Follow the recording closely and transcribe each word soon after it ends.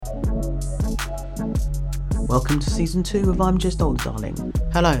Welcome to Season 2 of I'm Just Older Darling.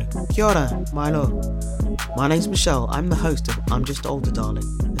 Hello, kia ora, Milo. My name's Michelle, I'm the host of I'm Just Older Darling,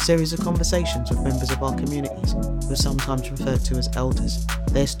 a series of conversations with members of our communities who are sometimes referred to as elders,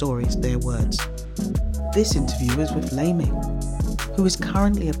 their stories, their words. This interview is with Lai Ming, who is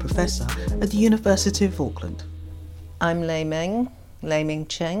currently a professor at the University of Auckland. I'm Lai Ming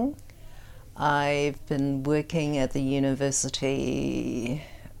Ching. I've been working at the university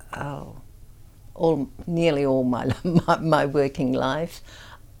nearly all my working life,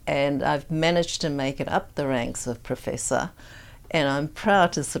 and I've managed to make it up the ranks of professor, and I'm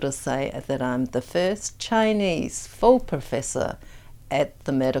proud to sort of say that I'm the first Chinese full professor at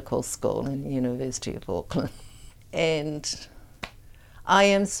the medical school in the University of Auckland. And I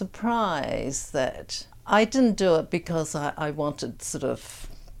am surprised that I didn't do it because I wanted sort of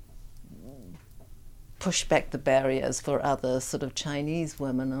push back the barriers for other sort of Chinese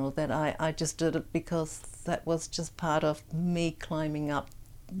women, or that I just did it because that was just part of me climbing up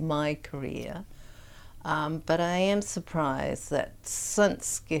my career. But I am surprised that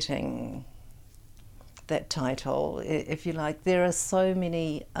since getting that title, if you like, there are so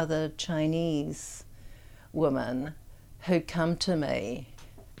many other Chinese women who come to me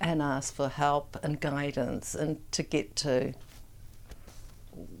and ask for help and guidance and to get to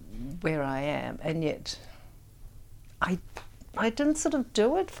where I am, and yet I didn't sort of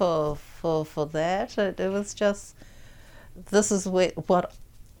do it for that. It was just, this is what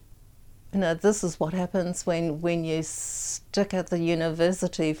happens when you stick at the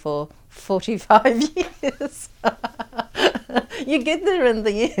university for 45 years. You get there in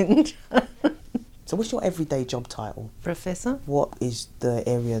the end. So what's your everyday job title? Professor. What is the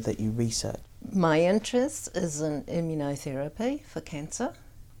area that you research? My interest is in immunotherapy for cancer.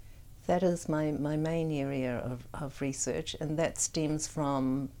 That is my main area of research, and that stems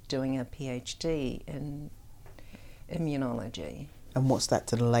from doing a PhD in immunology. And what's that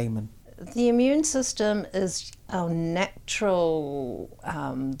to the layman? The immune system is our natural,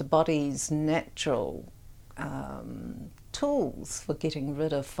 the body's natural tools for getting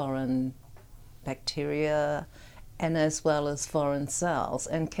rid of foreign bacteria, and as well as foreign cells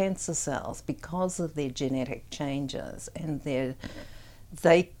and cancer cells, because of their genetic changes, and they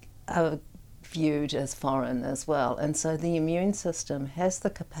are viewed as foreign as well. And so the immune system has the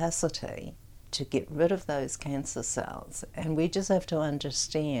capacity to get rid of those cancer cells, and we just have to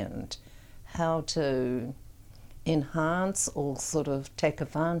understand how to enhance or sort of take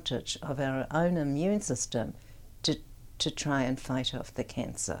advantage of our own immune system to try and fight off the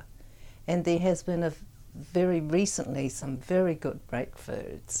cancer. And there has been very recently some very good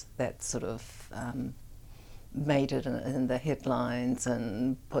breakthroughs that sort of made it in the headlines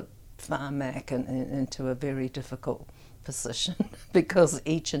and put Pharmac into a very difficult position because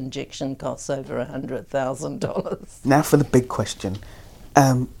each injection costs over $100,000. Now for the big question.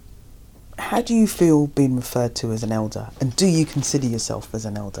 How do you feel being referred to as an elder, and do you consider yourself as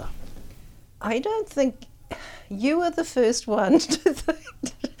an elder? I don't think you are the first one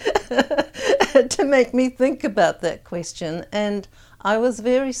to make me think about that question, and I was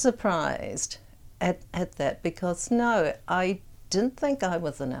very surprised at that, because no, I didn't think I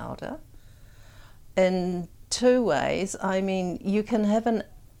was an elder in two ways. I mean, you can have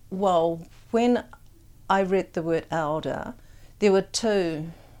when I read the word elder, there were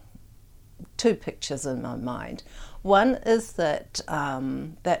two pictures in my mind. One is that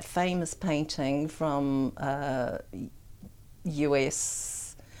that famous painting from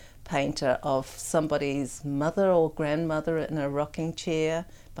US painter of somebody's mother or grandmother in a rocking chair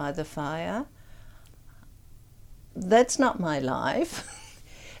by the fire. That's not my life.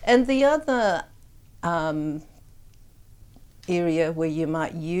 And the other area where you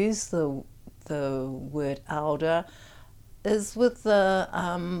might use the word elder is with the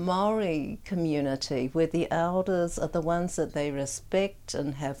Maori community, where the elders are the ones that they respect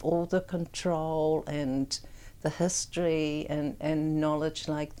and have all the control and the history and knowledge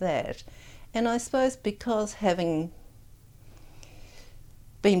like that. And I suppose because having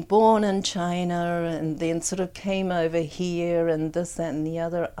been born in China and then sort of came over here and this, that and the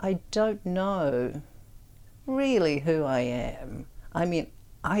other, I don't know really who I am. I mean,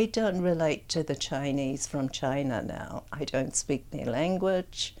 I don't relate to the Chinese from China now. I don't speak their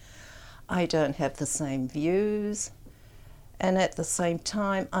language. I don't have the same views. And at the same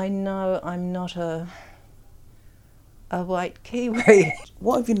time, I know I'm not a white Kiwi.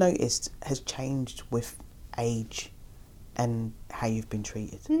 What have you noticed has changed with age and how you've been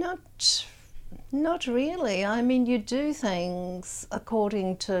treated? Not really. I mean, you do things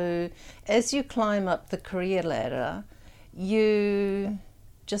according to, as you climb up the career ladder, you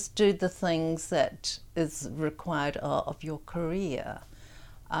just do the things that is required of your career.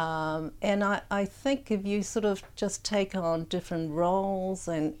 And I think if you sort of just take on different roles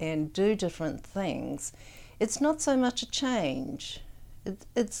and do different things, it's not so much a change.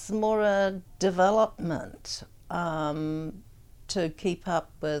 It's more a development to keep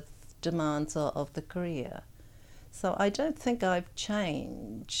up with demands of the career. So I don't think I've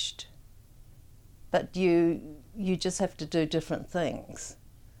changed, but you just have to do different things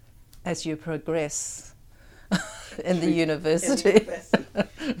as you progress in the university.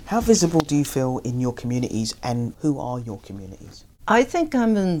 How visible do you feel in your communities, and who are your communities? I think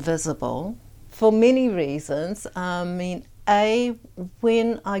I'm invisible for many reasons. I mean,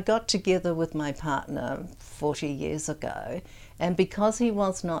 when I got together with my partner 40 years ago, and because he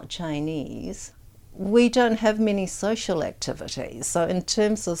was not Chinese, we don't have many social activities. So in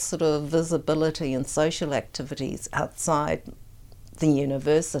terms of sort of visibility and social activities outside the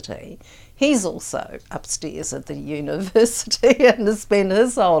university, he's also upstairs at the university and has spent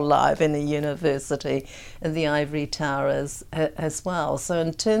his whole life in the university in the ivory tower as well. So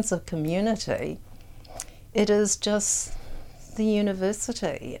in terms of community, it is just the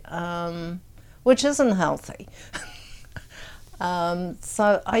university, which isn't healthy.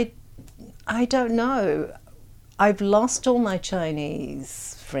 So I don't know. I've lost all my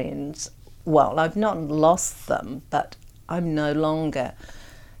Chinese friends. Well, I've not lost them, but I'm no longer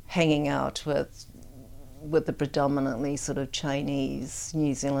hanging out with the predominantly sort of Chinese,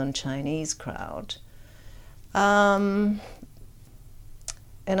 New Zealand Chinese crowd. And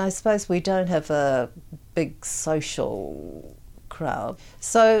I suppose we don't have a big social crowd.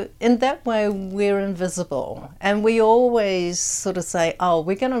 So in that way, we're invisible. And we always sort of say, oh,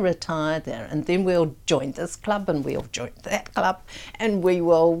 we're going to retire there, and then we'll join this club and we'll join that club, and we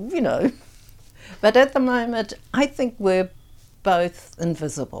will, you know. But at the moment, I think we're both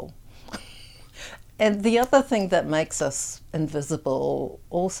invisible. And the other thing that makes us invisible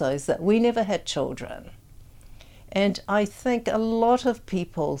also is that we never had children. And I think a lot of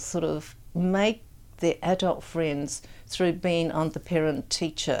people sort of make their adult friends through being on the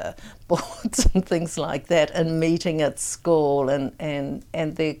parent-teacher boards and things like that, and meeting at school and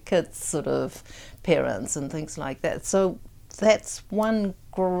their kids' sort of parents and things like that. So that's one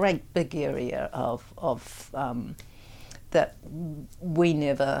great big area of that we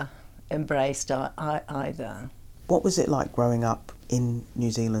never embraced either. What was it like growing up in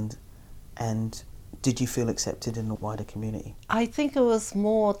New Zealand, and did you feel accepted in the wider community? I think it was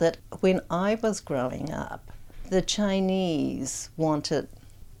more that when I was growing up, the Chinese wanted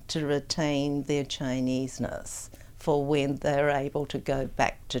to retain their Chineseness for when they were able to go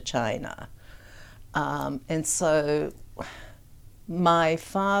back to China. And so my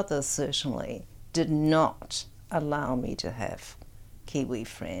father certainly did not allow me to have Kiwi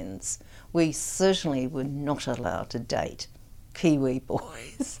friends. We certainly were not allowed to date Kiwi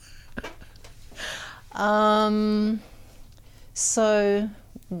boys. So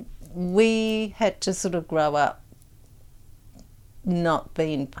we had to sort of grow up not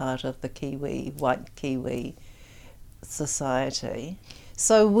being part of the white Kiwi society.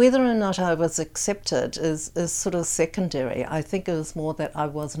 So whether or not I was accepted is sort of secondary. I think it was more that I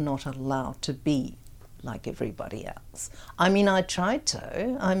was not allowed to be like everybody else. I mean, I tried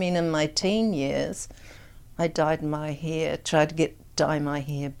to. I mean, in my teen years, I dyed my hair, tried to dye my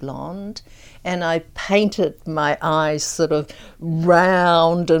hair blonde, and I painted my eyes sort of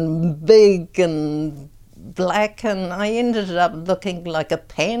round and big and black, and I ended up looking like a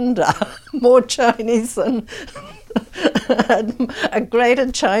panda, more Chinese than a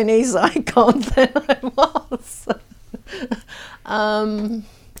greater Chinese icon than I was.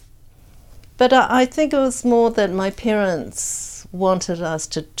 But I think it was more that my parents wanted us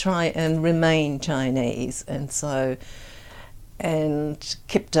to try and remain Chinese, and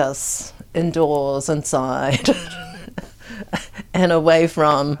kept us indoors, inside, and away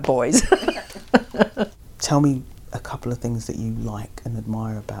from boys. Tell me a couple of things that you like and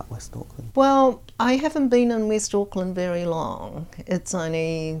admire about West Auckland. Well, I haven't been in West Auckland very long. It's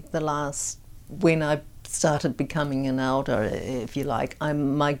only when I started becoming an elder, if you like.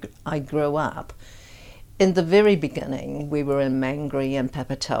 I grew up. In the very beginning, we were in Mangere and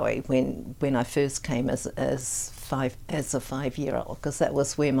Papatoe when I first came as a 5-year-old, because that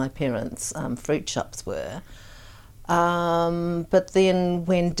was where my parents' fruit shops were. But then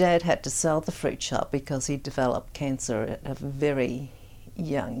when Dad had to sell the fruit shop because he developed cancer at a very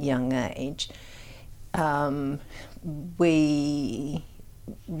young age, we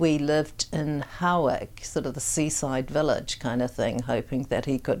lived in Howick, sort of the seaside village kind of thing, hoping that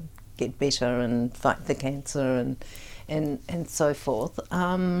he could get better and fight the cancer and so forth.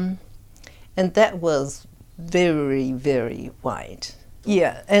 And that was very, very white.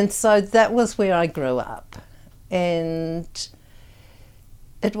 Yeah, and so that was where I grew up. And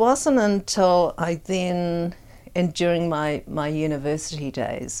it wasn't until I then, and during my university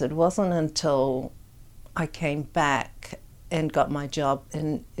days, it wasn't until I came back and got my job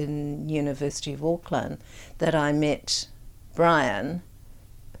in University of Auckland that I met Brian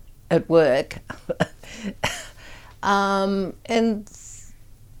at work. And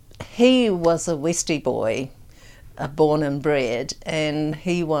he was a Westie boy, born and bred, and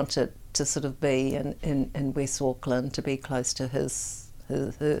he wanted to sort of be in West Auckland, to be close to his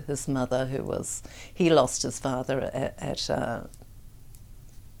mother, he lost his father at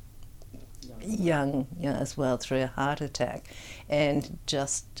young, as well, through a heart attack, and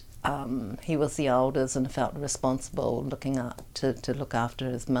just he was the oldest and felt responsible looking up to look after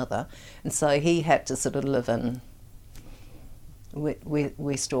his mother, and so he had to sort of live in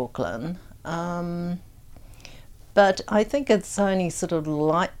West Auckland. But I think it's only sort of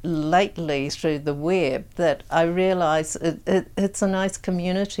lately through the web that I realise it's a nice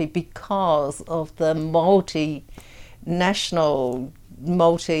community because of the multinational,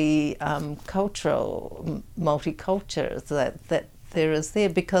 multicultural, multicultures that there is there.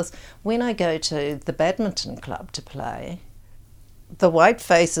 Because when I go to the badminton club to play, the white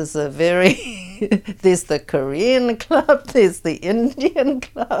faces are very... there's the Korean club, there's the Indian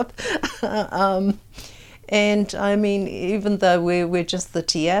club. And I mean, even though we're just the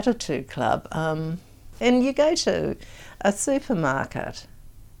Te Atatu club, and you go to a supermarket,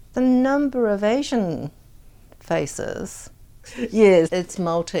 the number of Asian faces, yes, it's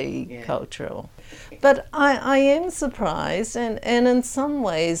multicultural. Yeah. But I am surprised, and in some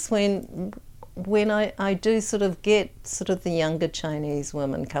ways when I do sort of get sort of the younger Chinese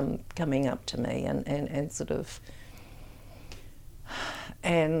women coming up to me and sort of...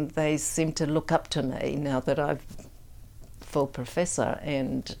 and they seem to look up to me now that I've full professor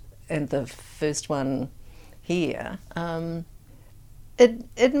and the first one here.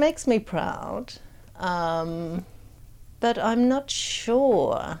 It makes me proud, but I'm not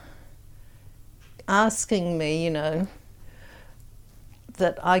sure asking me,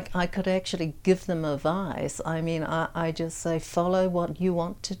 that I could actually give them advice. I mean, I just say follow what you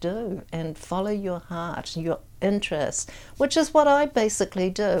want to do and follow your heart, your interest, which is what I basically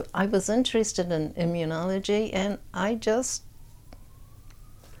do. I was interested in immunology and I just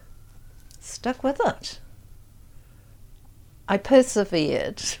stuck with it. I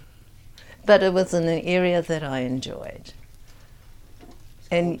persevered, but it was in an area that I enjoyed.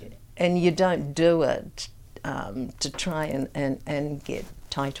 And you don't do it to try and get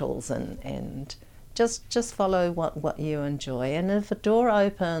titles and just follow what you enjoy. And if a door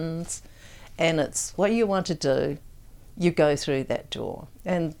opens and it's what you want to do, you go through that door.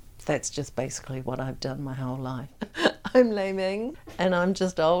 And that's just basically what I've done my whole life. I'm Lai Ming, and I'm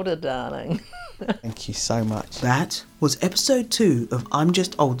just older, darling. Thank you so much. That was episode 2 of I'm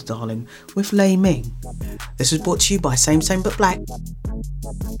Just Older, Darling with Lai Ming. This was brought to you by Same Same But Black.